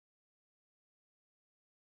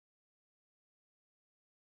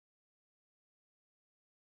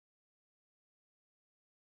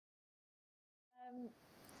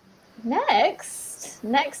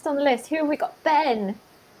Next on the list, who have we got? Ben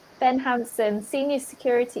Hanson, Senior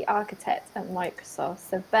Security Architect at Microsoft.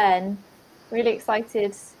 So Ben, really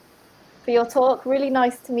excited for your talk. Really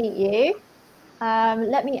nice to meet you.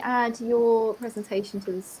 Let me add your presentation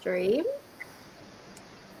to the stream.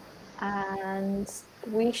 And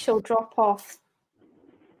we shall drop off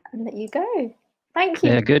and let you go. Thank you.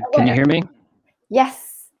 Yeah, good. Can you hear me?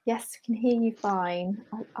 Yes, we can hear you fine.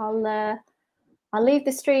 I'll leave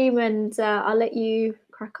the stream and I'll let you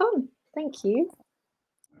crack on. Thank you.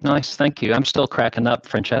 Nice, thank you. I'm still cracking up,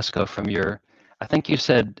 Francesco, from your, I think you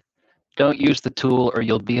said, don't use the tool or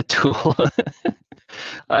you'll be a tool.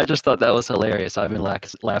 I just thought that was hilarious. I've been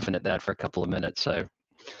laughing at that for a couple of minutes, so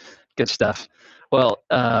good stuff. Well,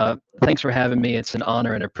 thanks for having me. It's an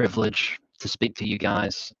honor and a privilege to speak to you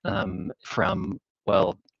guys from,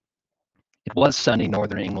 well, it was sunny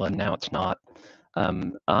Northern England, now it's not.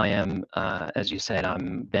 I am, as you said,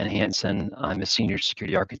 I'm Ben Hanson. I'm a senior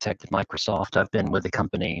security architect at Microsoft. I've been with the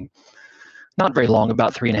company not very long,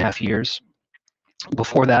 about 3.5 years.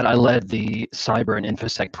 Before that, I led the cyber and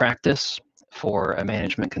infosec practice for a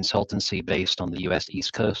management consultancy based on the US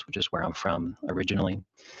East Coast, which is where I'm from originally.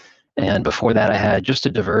 And before that, I had just a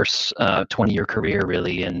diverse 20-year career,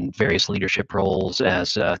 really, in various leadership roles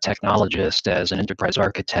as a technologist, as an enterprise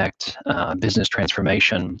architect, business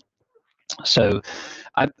transformation. So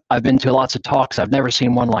I've been to lots of talks. I've never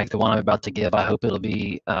seen one like the one I'm about to give. I hope it'll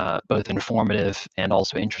be both informative and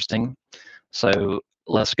also interesting. So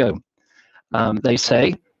let's go. They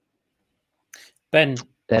say, Ben,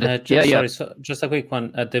 sorry, so just a quick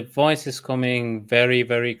one. The voice is coming very,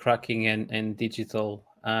 very cracking and digital.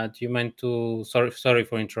 Do you mind to, sorry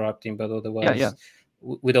for interrupting, but otherwise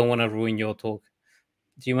we don't want to ruin your talk.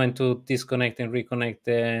 Do you mind to disconnect and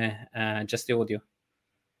reconnect just the audio?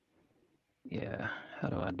 Yeah, how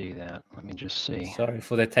do I do that? Let me just see. Sorry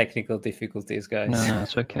for the technical difficulties, guys. No,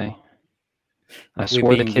 it's okay. I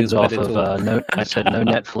swore the kids off of I said no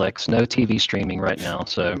Netflix, no TV streaming right now.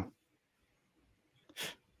 So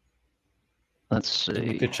let's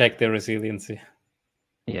see. To check the resiliency.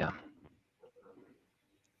 Yeah.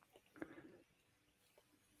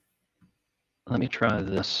 Let me try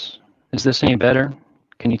this. Is this any better?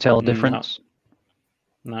 Can you tell a difference?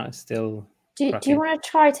 No, it's still. Do you want to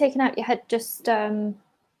try taking out your head? Just can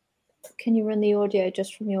you run the audio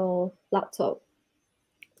just from your laptop?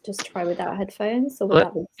 Just try without headphones, or would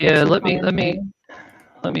that be? Yeah, let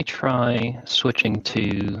me try switching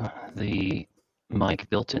to the mic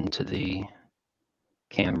built into the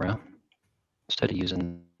camera instead of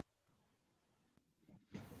using.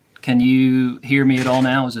 Can you hear me at all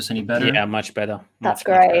now? Is this any better? Yeah, much better. That's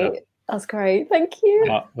great. That's great. Thank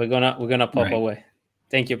you. We're gonna pop away.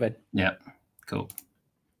 Thank you, Ben. Yeah, cool.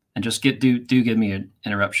 And just do give me an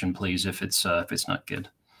interruption, please, if it's not good.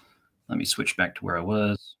 Let me switch back to where I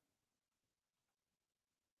was.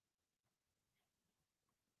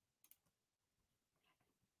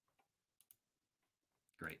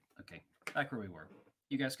 Great. Okay, back where we were.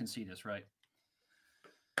 You guys can see this, right?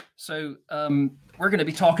 So we're going to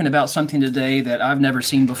be talking about something today that I've never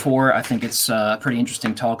seen before. I think it's a pretty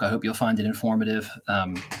interesting talk. I hope you'll find it informative.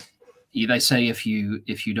 They say if you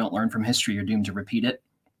don't learn from history, you're doomed to repeat it.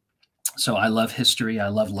 So I love history. I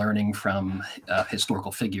love learning from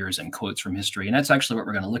historical figures and quotes from history. And that's actually what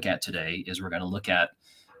we're going to look at today. Is we're going to look at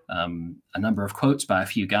a number of quotes by a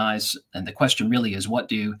few guys. And the question really is, what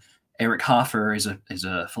do Eric Hoffer is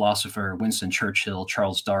a philosopher, Winston Churchill,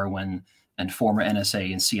 Charles Darwin, and former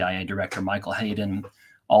NSA and CIA Director Michael Hayden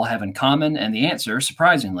all have in common? And the answer,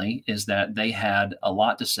 surprisingly, is that they had a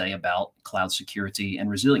lot to say about cloud security and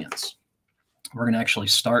resilience. We're going to actually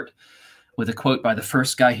start with a quote by the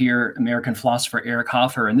first guy here, American philosopher Eric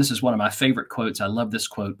Hoffer. And this is one of my favorite quotes. I love this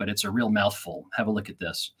quote, but it's a real mouthful. Have a look at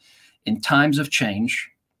this. In times of change,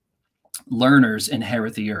 learners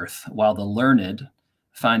inherit the earth, while the learned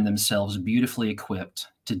find themselves beautifully equipped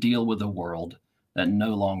to deal with a world that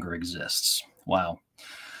no longer exists. Wow.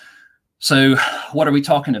 So what are we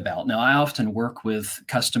talking about? Now, I often work with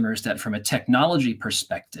customers that from a technology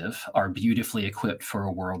perspective are beautifully equipped for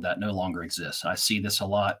a world that no longer exists. I see this a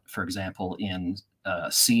lot, for example, in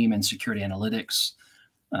SIEM and security analytics,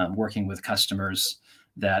 working with customers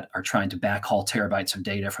that are trying to backhaul terabytes of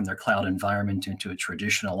data from their cloud environment into a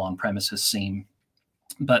traditional on-premises SIEM.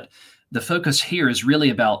 But the focus here is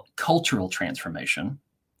really about cultural transformation.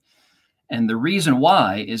 And the reason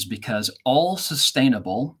why is because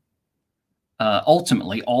ultimately,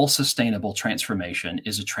 all sustainable transformation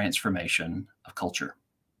is a transformation of culture.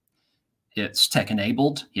 It's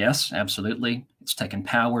tech-enabled, yes, absolutely. It's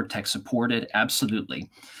tech-empowered, tech-supported, absolutely.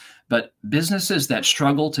 But businesses that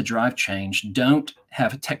struggle to drive change don't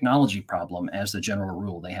have a technology problem as the general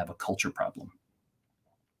rule. They have a culture problem.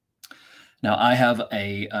 Now, I have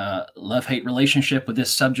a love-hate relationship with this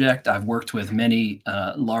subject. I've worked with many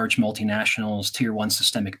large multinationals, tier one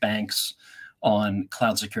systemic banks on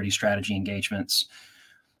cloud security strategy engagements.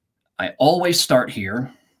 I always start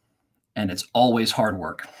here, and it's always hard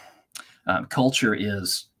work. Culture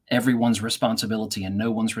is everyone's responsibility and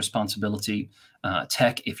no one's responsibility.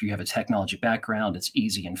 Tech, if you have a technology background, it's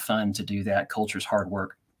easy and fun to do that. Culture's hard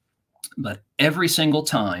work. But every single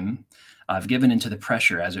time I've given into the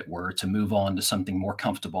pressure, as it were, to move on to something more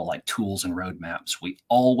comfortable like tools and roadmaps, we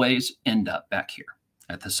always end up back here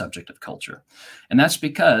at the subject of culture. And that's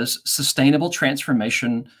because sustainable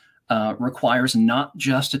transformation requires not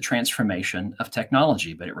just a transformation of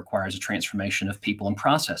technology, but it requires a transformation of people and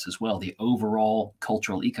process as well, the overall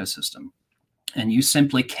cultural ecosystem. And you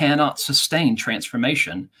simply cannot sustain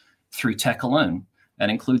transformation through tech alone. That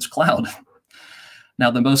includes cloud. Now,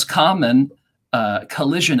 the most common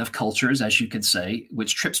collision of cultures, as you could say,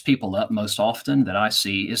 which trips people up most often that I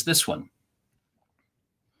see is this one.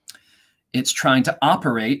 It's trying to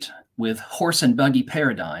operate with horse and buggy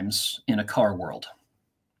paradigms in a car world.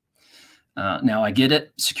 Now, I get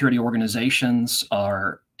it. Security organizations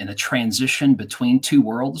are in a transition between two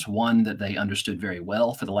worlds, one that they understood very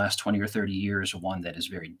well for the last 20 or 30 years, one that is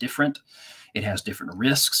very different. It has different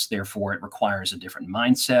risks. Therefore, it requires a different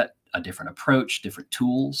mindset, a different approach, different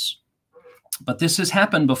tools. But this has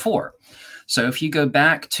happened before. So if you go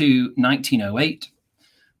back to 1908,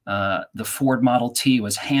 the Ford Model T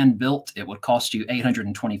was hand-built. It would cost you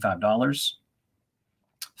 $825.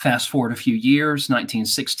 Fast forward a few years,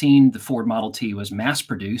 1916, the Ford Model T was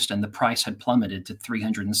mass-produced and the price had plummeted to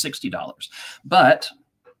 $360. But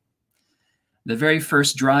the very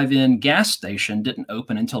first drive-in gas station didn't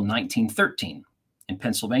open until 1913 in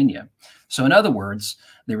Pennsylvania. So in other words,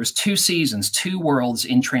 there was two seasons, two worlds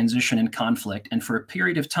in transition and conflict. And for a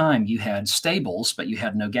period of time, you had stables, but you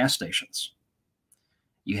had no gas stations.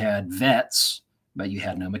 You had vets, but you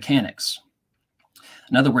had no mechanics.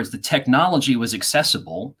 In other words, the technology was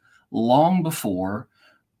accessible long before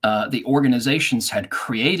the organizations had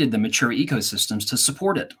created the mature ecosystems to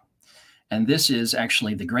support it. And this is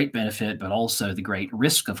actually the great benefit, but also the great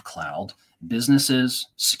risk of cloud. Businesses,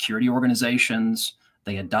 security organizations,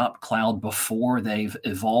 they adopt cloud before they've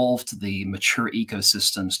evolved the mature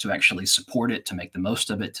ecosystems to actually support it, to make the most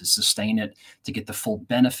of it, to sustain it, to get the full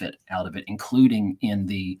benefit out of it, including in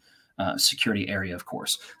the security area, of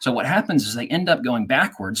course. So what happens is they end up going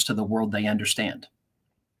backwards to the world they understand.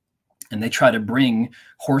 And they try to bring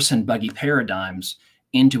horse and buggy paradigms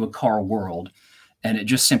into a car world, and it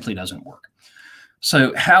just simply doesn't work.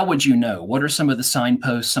 So how would you know? What are some of the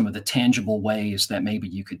signposts, some of the tangible ways that maybe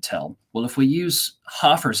you could tell? Well, if we use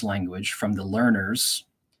Hoffer's language from the learners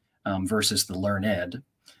versus the learned,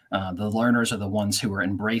 the learners are the ones who are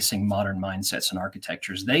embracing modern mindsets and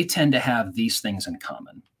architectures. They tend to have these things in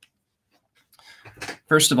common.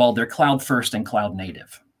 First of all, they're cloud first and cloud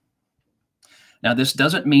native. Now, this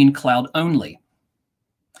doesn't mean cloud only.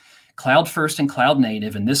 Cloud first and cloud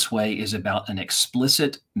native in this way is about an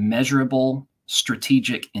explicit, measurable,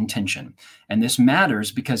 strategic intention. And this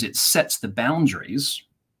matters because it sets the boundaries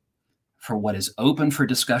for what is open for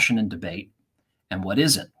discussion and debate and what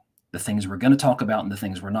isn't, the things we're going to talk about and the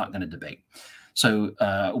things we're not going to debate. So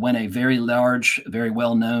when a very large, very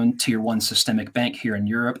well-known tier one systemic bank here in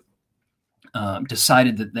Europe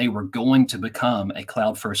decided that they were going to become a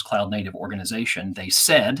cloud-first, cloud-native organization, they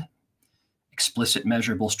said, explicit,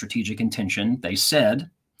 measurable, strategic intention, they said,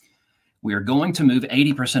 we are going to move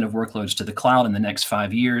 80% of workloads to the cloud in the next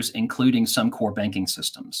 5 years, including some core banking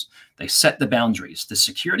systems. They set the boundaries. The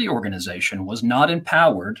security organization was not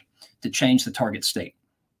empowered to change the target state.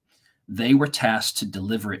 They were tasked to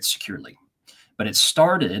deliver it securely. But it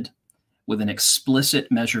started with an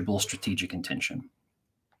explicit, measurable, strategic intention.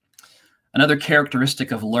 Another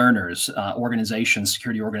characteristic of learners, organizations,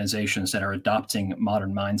 security organizations that are adopting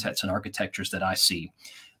modern mindsets and architectures that I see,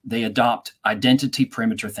 they adopt identity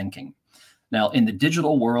perimeter thinking. Now, in the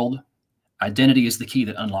digital world, identity is the key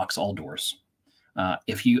that unlocks all doors.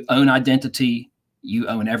 If you own identity, you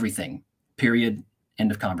own everything, period,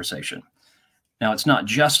 end of conversation. Now, it's not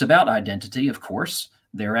just about identity, of course.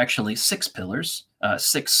 There are actually 6 pillars,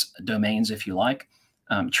 6 domains, if you like.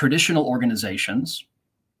 Traditional organizations,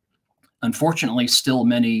 unfortunately, still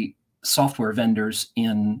many software vendors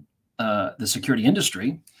in the security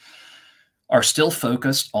industry are still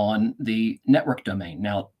focused on the network domain.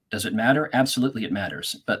 Now, Does it matter? Absolutely, it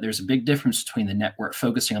matters. But there's a big difference between the network,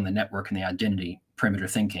 focusing on the network, and the identity perimeter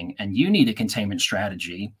thinking. And you need a containment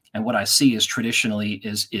strategy. And what I see is traditionally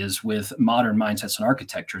is with modern mindsets and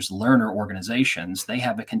architectures, learner organizations, they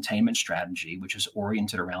have a containment strategy, which is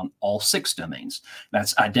oriented around all 6 domains.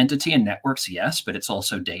 That's identity and networks, yes, but it's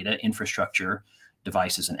also data, infrastructure,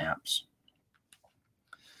 devices, and apps.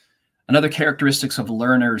 Another characteristics of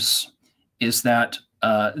learners is that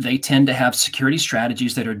they tend to have security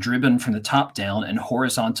strategies that are driven from the top down and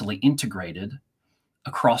horizontally integrated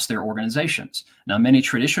across their organizations. Now, many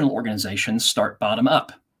traditional organizations start bottom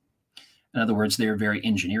up. In other words, they're very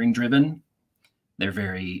engineering driven. They're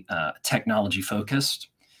very technology focused.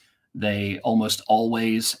 They almost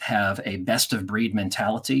always have a best of breed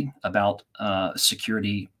mentality about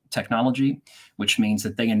security technology, which means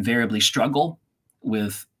that they invariably struggle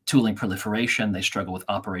with tooling proliferation. They struggle with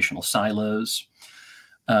operational silos.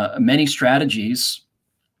 Many strategies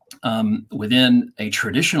within a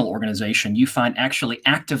traditional organization you find actually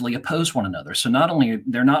actively oppose one another. So not only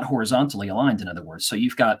they're not horizontally aligned, in other words, so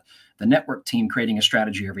you've got the network team creating a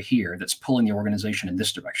strategy over here that's pulling the organization in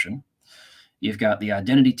this direction. You've got the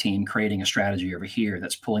identity team creating a strategy over here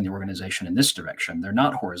that's pulling the organization in this direction. They're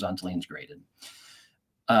not horizontally integrated.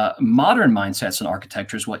 Modern mindsets and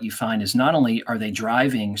architectures, what you find is not only are they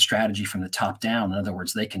driving strategy from the top down, in other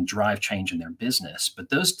words, they can drive change in their business, but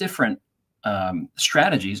those different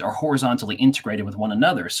strategies are horizontally integrated with one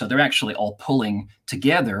another. So they're actually all pulling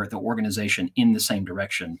together the organization in the same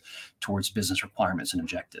direction towards business requirements and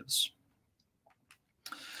objectives.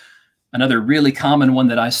 Another really common one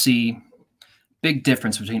that I see, big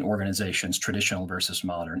difference between organizations, traditional versus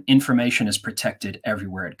modern. Information is protected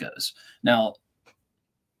everywhere it goes. Now,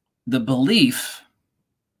 the belief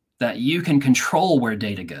that you can control where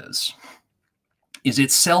data goes is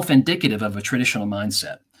itself indicative of a traditional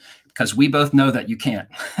mindset, because we both know that you can't.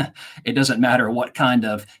 It doesn't matter what kind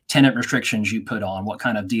of tenant restrictions you put on, what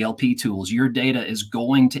kind of DLP tools, your data is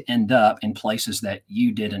going to end up in places that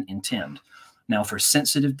you didn't intend. Now, for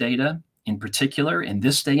sensitive data in particular, in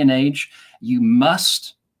this day and age, you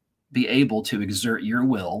must be able to exert your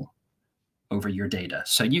will over your data.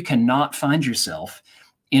 So you cannot find yourself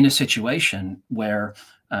in a situation where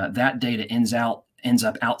that data ends up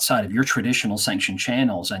outside of your traditional sanctioned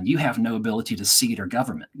channels and you have no ability to see it or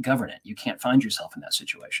govern it. You can't find yourself in that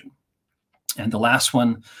situation. And the last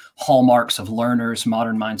one, hallmarks of learners,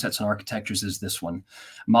 modern mindsets and architectures, is this one.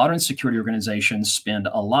 Modern security organizations spend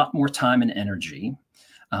a lot more time and energy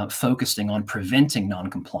focusing on preventing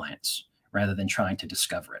noncompliance rather than trying to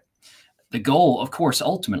discover it. The goal, of course,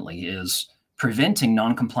 ultimately is preventing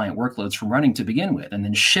non-compliant workloads from running to begin with, and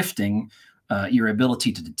then shifting your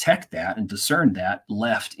ability to detect that and discern that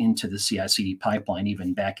left into the CI/CD pipeline,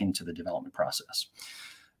 even back into the development process.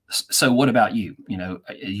 So what about you? You know,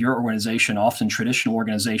 your organization, often traditional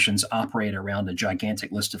organizations, operate around a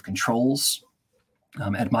gigantic list of controls.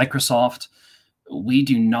 At Microsoft, we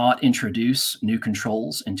do not introduce new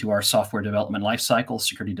controls into our software development lifecycle,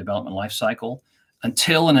 security development lifecycle,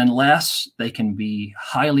 until and unless they can be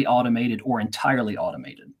highly automated or entirely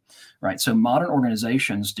automated, right? So modern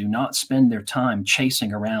organizations do not spend their time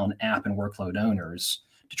chasing around app and workload owners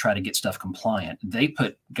to try to get stuff compliant. They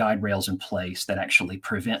put guide rails in place that actually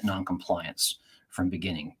prevent noncompliance from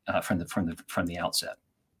beginning, from the outset.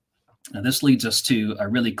 Now, this leads us to a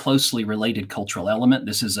really closely related cultural element.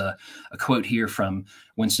 This is a quote here from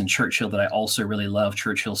Winston Churchill that I also really love.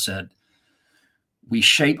 Churchill said, "We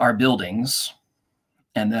shape our buildings,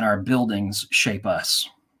 and then our buildings shape us."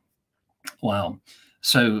 Wow.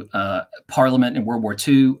 So Parliament in World War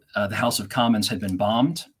II, the House of Commons had been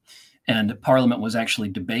bombed, and Parliament was actually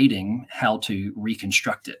debating how to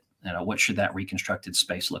reconstruct it. You know, what should that reconstructed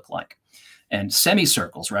space look like? And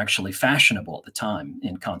semicircles were actually fashionable at the time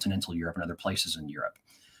in continental Europe and other places in Europe.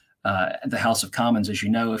 The House of Commons, as you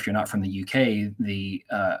know, if you're not from the UK, the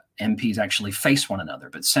MPs actually face one another,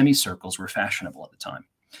 but semicircles were fashionable at the time.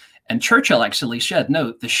 And Churchill actually said,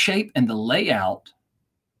 no, the shape and the layout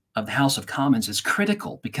of the House of Commons is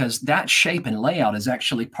critical, because that shape and layout is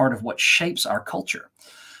actually part of what shapes our culture.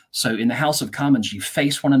 So in the House of Commons, you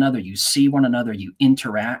face one another, you see one another, you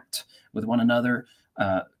interact with one another.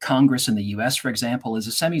 Congress in the US, for example, is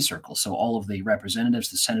a semicircle. So all of the representatives,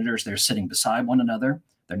 the senators, they're sitting beside one another.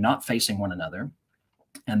 They're not facing one another.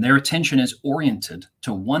 And their attention is oriented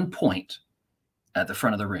to one point at the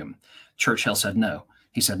front of the room. Churchill said no.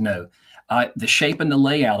 He said, no, the shape and the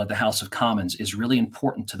layout of the House of Commons is really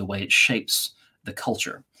important to the way it shapes the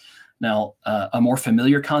culture. Now, a more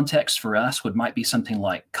familiar context for us might be something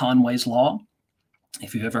like Conway's Law.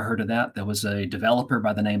 If you've ever heard of that, there was a developer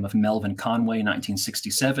by the name of Melvin Conway in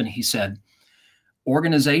 1967. He said,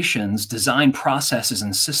 organizations design processes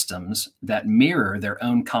and systems that mirror their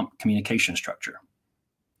own communication structure,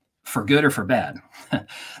 for good or for bad.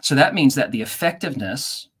 So that means that the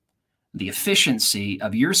effectiveness, the efficiency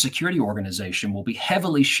of your security organization will be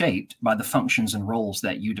heavily shaped by the functions and roles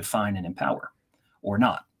that you define and empower or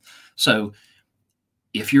not. So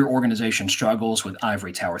if your organization struggles with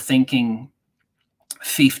ivory tower thinking,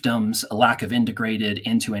 fiefdoms, a lack of integrated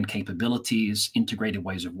end-to-end capabilities, integrated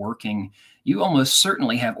ways of working, you almost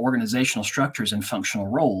certainly have organizational structures and functional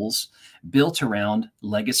roles built around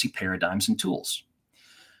legacy paradigms and tools.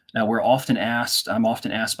 Now, I'm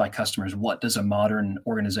often asked by customers, what does a modern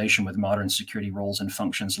organization with modern security roles and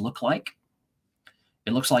functions look like?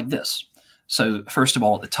 It looks like this. So first of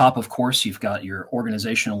all, at the top, of course, you've got your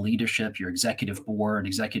organizational leadership, your executive board,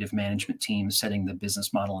 executive management team setting the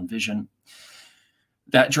business model and vision.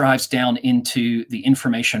 That drives down into the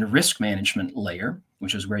information risk management layer,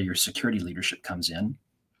 which is where your security leadership comes in.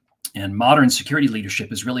 And modern security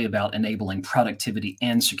leadership is really about enabling productivity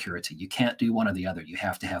and security. You can't do one or the other. You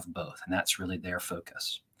have to have both. And that's really their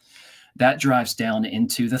focus. That drives down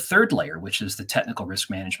into the third layer, which is the technical risk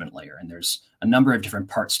management layer. And there's a number of different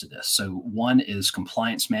parts to this. So one is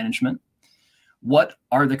compliance management. What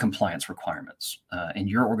are the compliance requirements in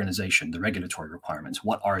your organization, the regulatory requirements?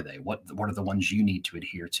 What are they? What are the ones you need to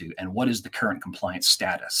adhere to? And what is the current compliance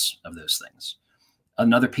status of those things?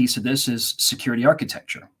 Another piece of this is security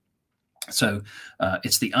architecture. So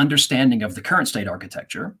it's the understanding of the current state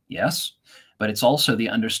architecture, yes, but it's also the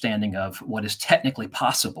understanding of what is technically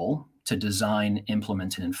possible to design,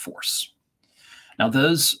 implement, and enforce. Now,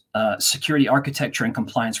 those security architecture and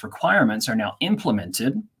compliance requirements are now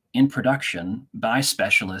implemented in production by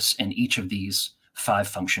specialists in each of these 5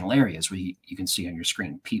 functional areas you can see on your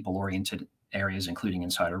screen: people-oriented areas, including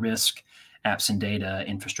insider risk, apps and data,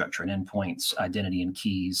 infrastructure and endpoints, identity and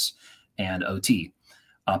keys, and OT,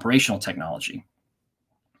 operational technology.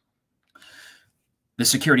 The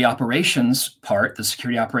security operations part, the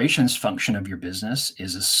security operations function of your business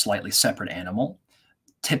is a slightly separate animal,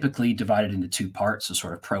 typically divided into 2 parts, a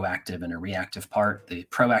sort of proactive and a reactive part. The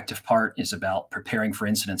proactive part is about preparing for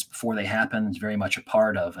incidents before they happen. It's very much a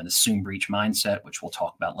part of an assume breach mindset, which we'll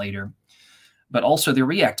talk about later. But also the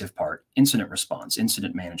reactive part, incident response,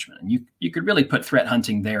 incident management. And you could really put threat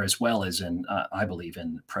hunting there as well as in, I believe,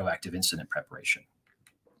 in proactive incident preparation.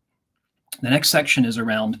 The next function is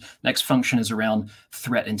around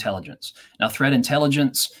threat intelligence. Now, threat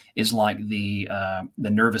intelligence is like the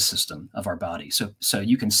nervous system of our body. So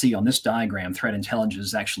you can see on this diagram, threat intelligence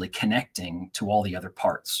is actually connecting to all the other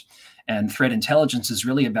parts. And threat intelligence is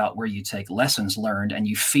really about where you take lessons learned and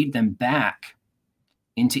you feed them back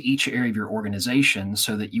into each area of your organization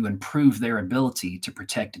so that you improve their ability to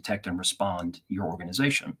protect, detect, and respond your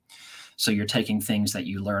organization. So you're taking things that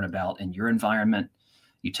you learn about in your environment.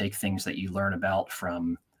 You take things that you learn about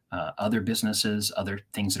from other businesses, other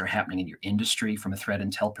things that are happening in your industry from a threat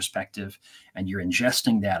intel perspective, and you're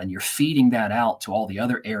ingesting that and you're feeding that out to all the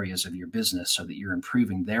other areas of your business so that you're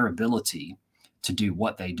improving their ability to do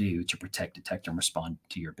what they do to protect, detect, and respond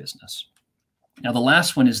to your business. Now, the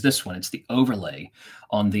last one is this one. It's the overlay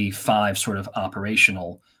on the 5 sort of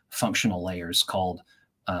operational functional layers called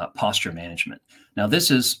posture management. Now,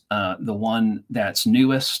 this is the one that's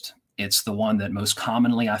newest. It's the one that most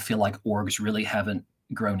commonly I feel like orgs really haven't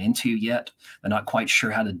grown into yet. They're not quite sure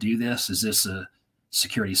how to do this. Is this a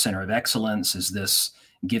security center of excellence? Is this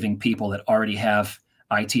giving people that already have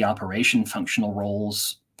IT operation functional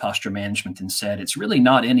roles, posture management instead? It's really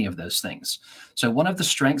not any of those things. So one of the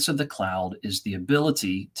strengths of the cloud is the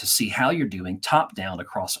ability to see how you're doing top down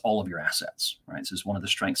across all of your assets, right? This is one of the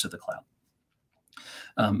strengths of the cloud.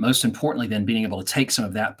 Most importantly, then, being able to take some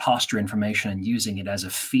of that posture information and using it as a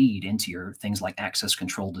feed into your things like access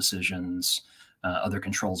control decisions, other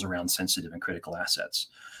controls around sensitive and critical assets.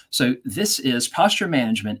 So posture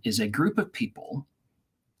management is a group of people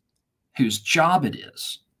whose job it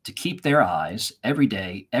is to keep their eyes every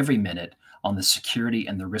day, every minute on the security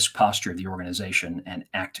and the risk posture of the organization and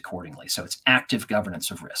act accordingly. So it's active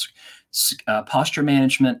governance of risk. Posture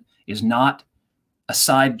management is not a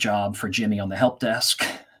side job for Jimmy on the help desk.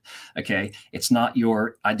 Okay. It's not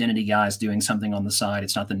your identity guys doing something on the side.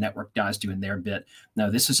 It's not the network guys doing their bit. No,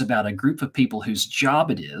 this is about a group of people whose job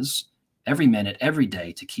it is every minute, every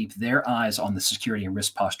day to keep their eyes on the security and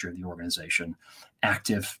risk posture of the organization,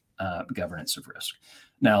 active governance of risk.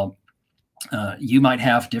 Now, you might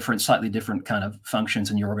have slightly different kind of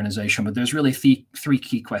functions in your organization, but there's really 3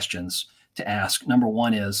 key questions to ask. Number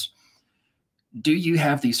one is, do you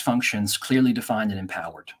have these functions clearly defined and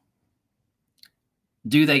empowered?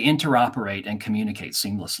 Do they interoperate and communicate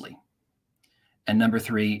seamlessly? And number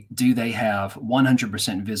 3, do they have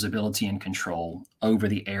 100% visibility and control over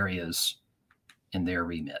the areas in their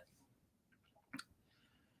remit?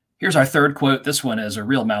 Here's our third quote. This one is a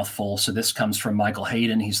real mouthful. So this comes from Michael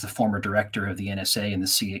Hayden. He's the former director of the NSA and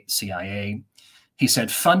the CIA. He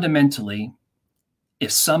said, fundamentally,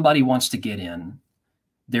 if somebody wants to get in,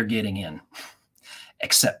 they're getting in.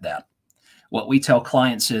 Accept that. What we tell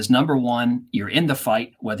clients is, number 1, you're in the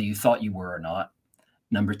fight, whether you thought you were or not.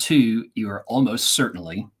 Number 2, you are almost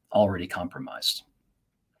certainly already compromised.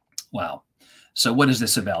 Wow. So what is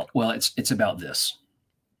this about? Well, it's about this.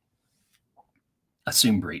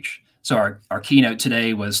 Assume breach. So our keynote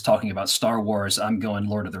today was talking about Star Wars. I'm going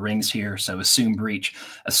Lord of the Rings here. So assume breach.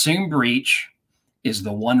 Assume breach is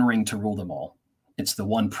the one ring to rule them all. It's the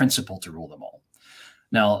one principle to rule them all.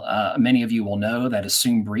 Now, many of you will know that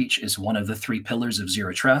assume breach is one of the 3 pillars of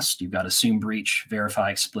zero trust. You've got assume breach,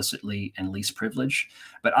 verify explicitly, and least privilege.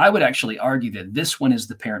 But I would actually argue that this one is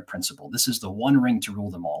the parent principle. This is the one ring to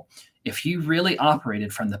rule them all. If you really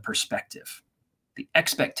operated from the perspective, the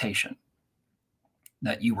expectation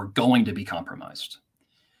that you were going to be compromised,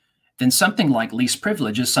 then something like least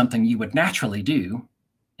privilege is something you would naturally do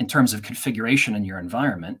in terms of configuration in your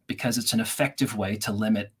environment, because it's an effective way to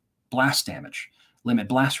limit blast damage, limit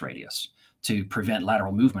blast radius, to prevent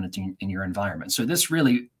lateral movement in your environment. So this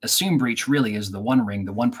really, assume breach really is the one ring,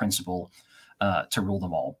 the one principle to rule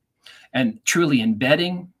them all. And truly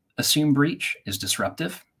embedding assume breach is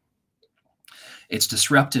disruptive. It's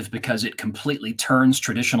disruptive because it completely turns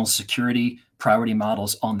traditional security priority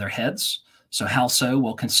models on their heads. So how so?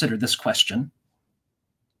 Well, consider this question.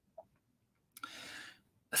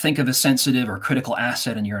 Think of a sensitive or critical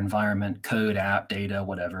asset in your environment, code, app, data,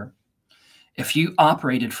 whatever. If you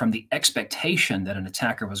operated from the expectation that an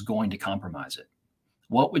attacker was going to compromise it,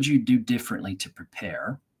 what would you do differently to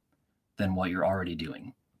prepare than what you're already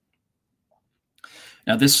doing?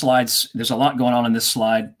 Now, this slide's, there's a lot going on in this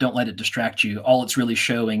slide. Don't let it distract you. All it's really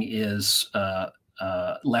showing is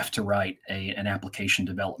left to right an application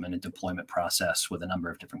development and deployment process with a number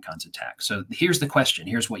of different kinds of attacks. So here's the question.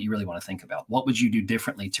 Here's what you really want to think about. What would you do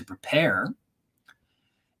differently to prepare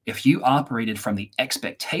if you operated from the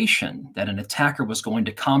expectation that an attacker was going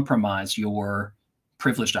to compromise your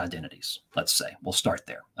privileged identities? Let's say we'll start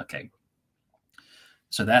there. Okay.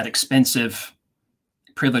 So that expensive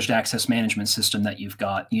privileged access management system that you've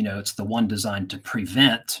got, you know, it's the one designed to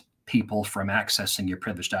prevent people from accessing your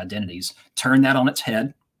privileged identities. Turn that on its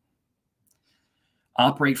head.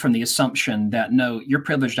 Operate from the assumption that, no, your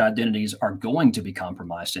privileged identities are going to be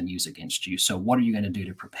compromised and used against you. So what are you going to do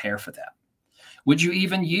to prepare for that? Would you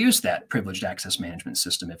even use that privileged access management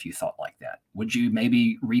system if you thought like that? Would you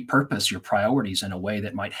maybe repurpose your priorities in a way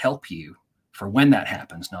that might help you for when that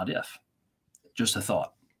happens, not if? Just a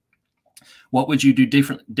thought. What would you do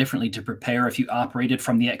differently to prepare if you operated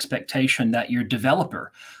from the expectation that your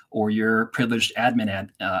developer or your privileged admin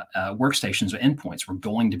workstations or endpoints were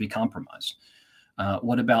going to be compromised?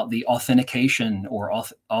 What about the authentication or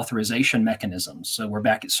authorization mechanisms? So we're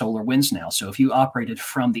back at SolarWinds now. So if you operated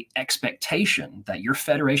from the expectation that your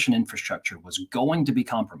federation infrastructure was going to be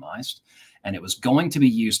compromised and it was going to be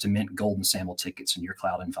used to mint golden SAML tickets in your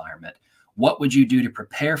cloud environment, what would you do to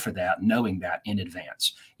prepare for that, knowing that in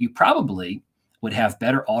advance? You probably would have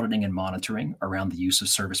better auditing and monitoring around the use of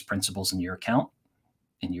service principals in your account,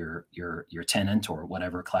 in your tenant or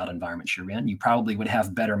whatever cloud environment you're in. You probably would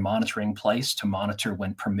have better monitoring place to monitor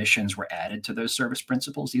when permissions were added to those service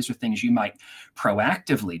principals. These are things you might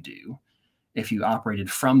proactively do if you operated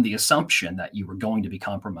from the assumption that you were going to be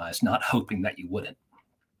compromised, not hoping that you wouldn't.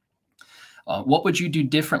 What would you do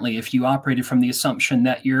differently if you operated from the assumption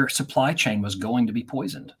that your supply chain was going to be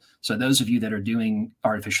poisoned? So those of you that are doing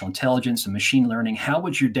artificial intelligence and machine learning, how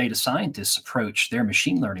would your data scientists approach their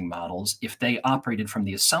machine learning models if they operated from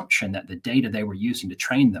the assumption that the data they were using to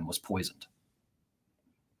train them was poisoned?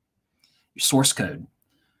 Your source code,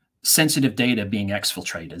 sensitive data being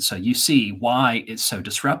exfiltrated. So you see why it's so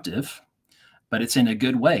disruptive, but it's in a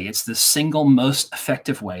good way. It's the single most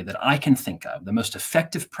effective way that I can think of, the most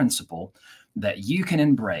effective principle that you can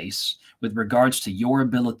embrace with regards to your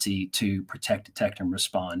ability to protect, detect, and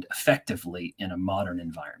respond effectively in a modern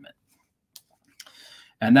environment.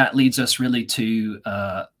 And that leads us really to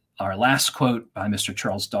our last quote by Mr.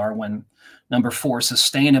 Charles Darwin. Number 4,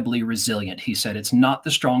 sustainably resilient. He said, it's not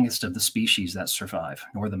the strongest of the species that survive,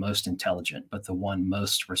 nor the most intelligent, but the one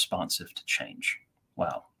most responsive to change.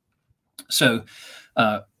 Wow. So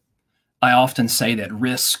I often say that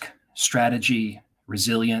risk, strategy,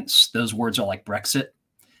 resilience, those words are like Brexit.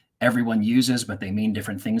 Everyone uses, but they mean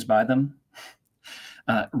different things by them.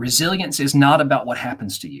 Resilience is not about what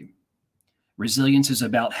happens to you. Resilience is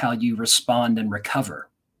about how you respond and recover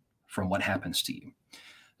from what happens to you.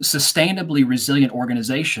 Sustainably resilient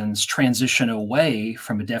organizations transition away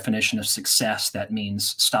from a definition of success that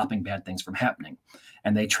means stopping bad things from happening.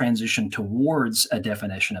 And they transition towards a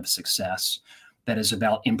definition of success that is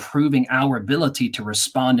about improving our ability to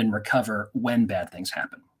respond and recover when bad things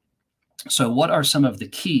happen. So what are some of the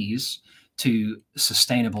keys to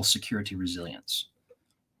sustainable security resilience?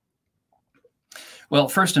 Well,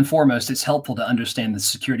 first and foremost, it's helpful to understand the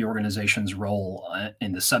security organization's role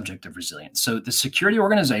in the subject of resilience. So the security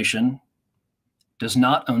organization does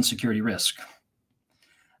not own security risk.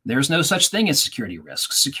 There's no such thing as security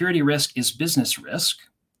risk. Security risk is business risk,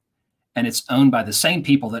 and it's owned by the same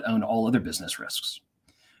people that own all other business risks.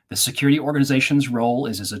 The security organization's role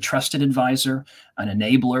is as a trusted advisor, an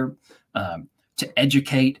enabler, to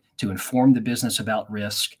educate, to inform the business about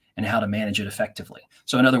risk and how to manage it effectively.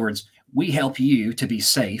 So in other words, we help you to be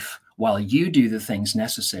safe while you do the things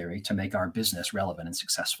necessary to make our business relevant and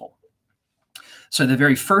successful. So the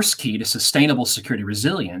very first key to sustainable security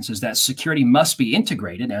resilience is that security must be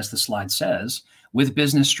integrated, as the slide says, with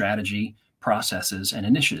business strategy, processes, and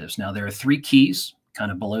initiatives. Now, there are three keys kind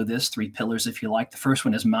of below this, three pillars, if you like. The first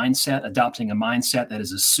one is mindset, adopting a mindset that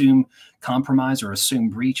is assume compromise or assume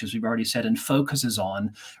breach, as we've already said, and focuses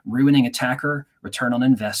on ruining attacker return on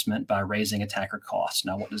investment by raising attacker costs.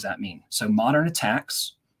 Now, what does that mean? So modern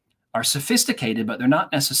attacks are sophisticated, but they're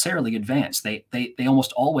not necessarily advanced. They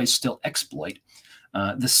almost always still exploit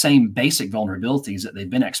the same basic vulnerabilities that they've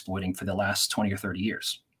been exploiting for the last 20 or 30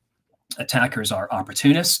 years. Attackers are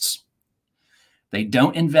opportunists. They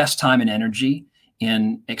don't invest time and energy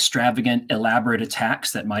in extravagant, elaborate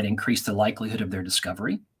attacks that might increase the likelihood of their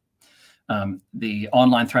discovery. The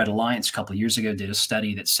Online Threat Alliance a couple of years ago did a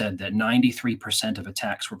study that said that 93% of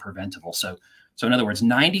attacks were preventable. So in other words,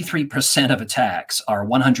 93% of attacks are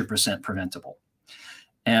 100% preventable.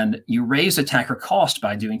 And you raise attacker cost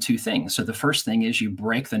by doing two things. So the first thing is you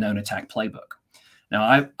break the known attack playbook.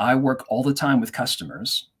 Now, I work all the time with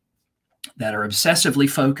customers that are obsessively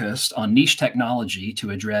focused on niche technology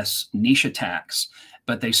to address niche attacks,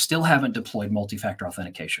 but they still haven't deployed multi-factor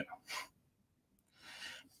authentication.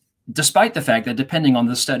 Despite the fact that, depending on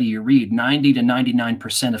the study you read, 90 to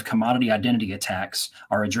 99% of commodity identity attacks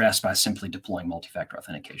are addressed by simply deploying multi-factor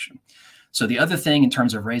authentication. So the other thing in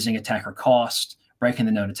terms of raising attacker cost, breaking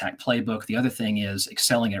the known attack playbook, the other thing is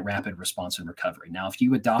excelling at rapid response and recovery. Now, if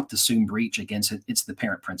you adopt assume breach, again, it's the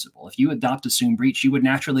parent principle. If you adopt assume breach, you would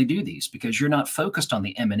naturally do these because you're not focused on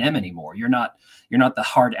the M&M anymore. You're not the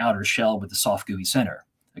hard outer shell with the soft gooey center.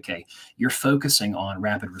 Okay, you're focusing on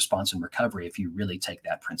rapid response and recovery if you really take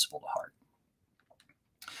that principle to heart.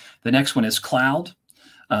 The next one is cloud.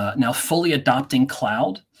 Now, fully adopting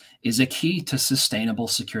cloud is a key to sustainable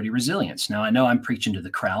security resilience. Now, I know I'm preaching to the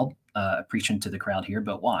crowd here,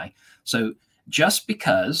 but why? So just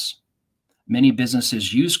because many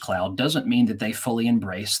businesses use cloud doesn't mean that they fully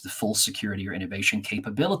embrace the full security or innovation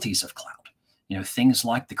capabilities of cloud. You know, things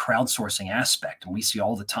like the crowdsourcing aspect, and we see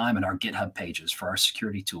all the time in our GitHub pages for our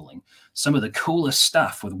security tooling. Some of the coolest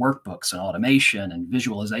stuff with workbooks and automation and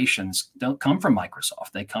visualizations don't come from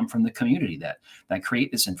Microsoft. They come from the community that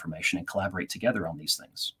create this information and collaborate together on these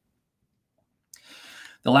things.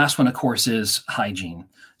 The last one, of course, is hygiene.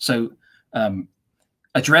 So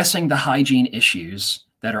addressing the hygiene issues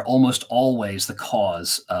that are almost always the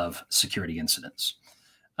cause of security incidents.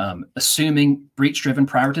 Assuming breach-driven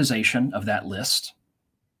prioritization of that list,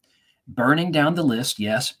 burning down the list,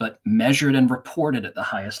 yes, but measured and reported at the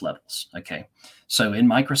highest levels. Okay, so in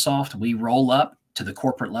Microsoft, we roll up to the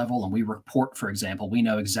corporate level and we report, for example, we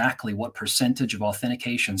know exactly what percentage of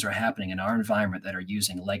authentications are happening in our environment that are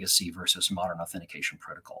using legacy versus modern authentication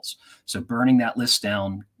protocols. So burning that list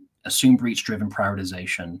down, assume breach-driven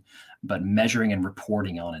prioritization, but measuring and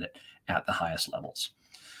reporting on it at the highest levels.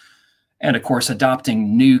 And of course,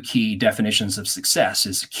 adopting new key definitions of success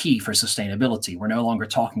is key for sustainability. We're no longer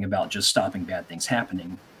talking about just stopping bad things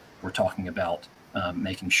happening. We're talking about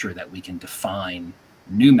making sure that we can define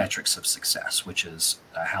new metrics of success, which is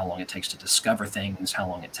how long it takes to discover things, how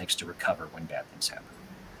long it takes to recover when bad things happen.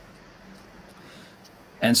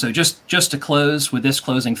 And so just to close with this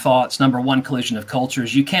closing thoughts, number one, collision of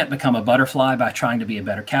cultures. You can't become a butterfly by trying to be a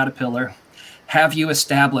better caterpillar. Have you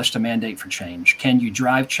established a mandate for change? Can you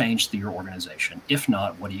drive change through your organization? If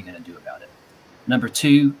not, what are you going to do about it? Number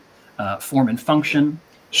two, form and function.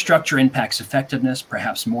 Structure impacts effectiveness,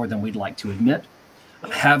 perhaps more than we'd like to admit.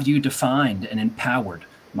 Have you defined and empowered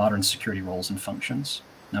modern security roles and functions?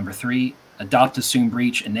 Number three, adopt assume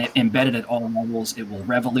breach and embed it at all levels. It will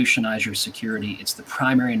revolutionize your security. It's the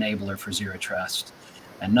primary enabler for zero trust.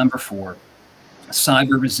 And number four,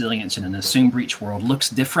 cyber resilience in an assumed breach world looks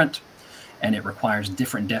different, and it requires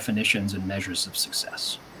different definitions and measures of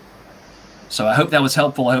success. So I hope that was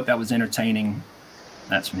helpful. I hope that was entertaining.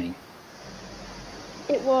 That's me.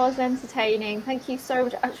 It was entertaining. Thank you so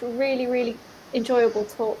much. Actually, really, really enjoyable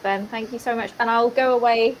talk, Ben. Thank you so much. And I'll go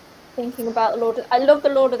away thinking about I love the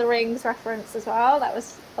Lord of the Rings reference as well. That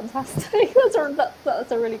was fantastic.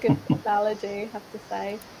 That's a really good analogy, I have to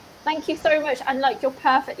say. Thank you so much. And like, you're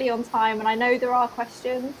perfectly on time. And I know there are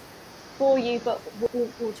questions for you, but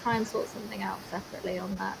we'll try and sort something out separately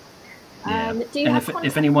on that. Yeah. Do you have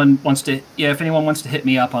if anyone wants to, hit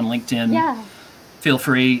me up on LinkedIn, yeah, feel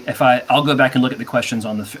free. I'll go back and look at the questions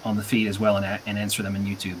on the feed as well and answer them in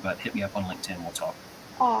YouTube. But hit me up on LinkedIn. We'll talk.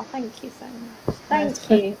 Oh, thank you so much.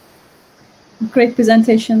 Thank you. Great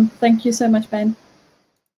presentation. Thank you so much, Ben.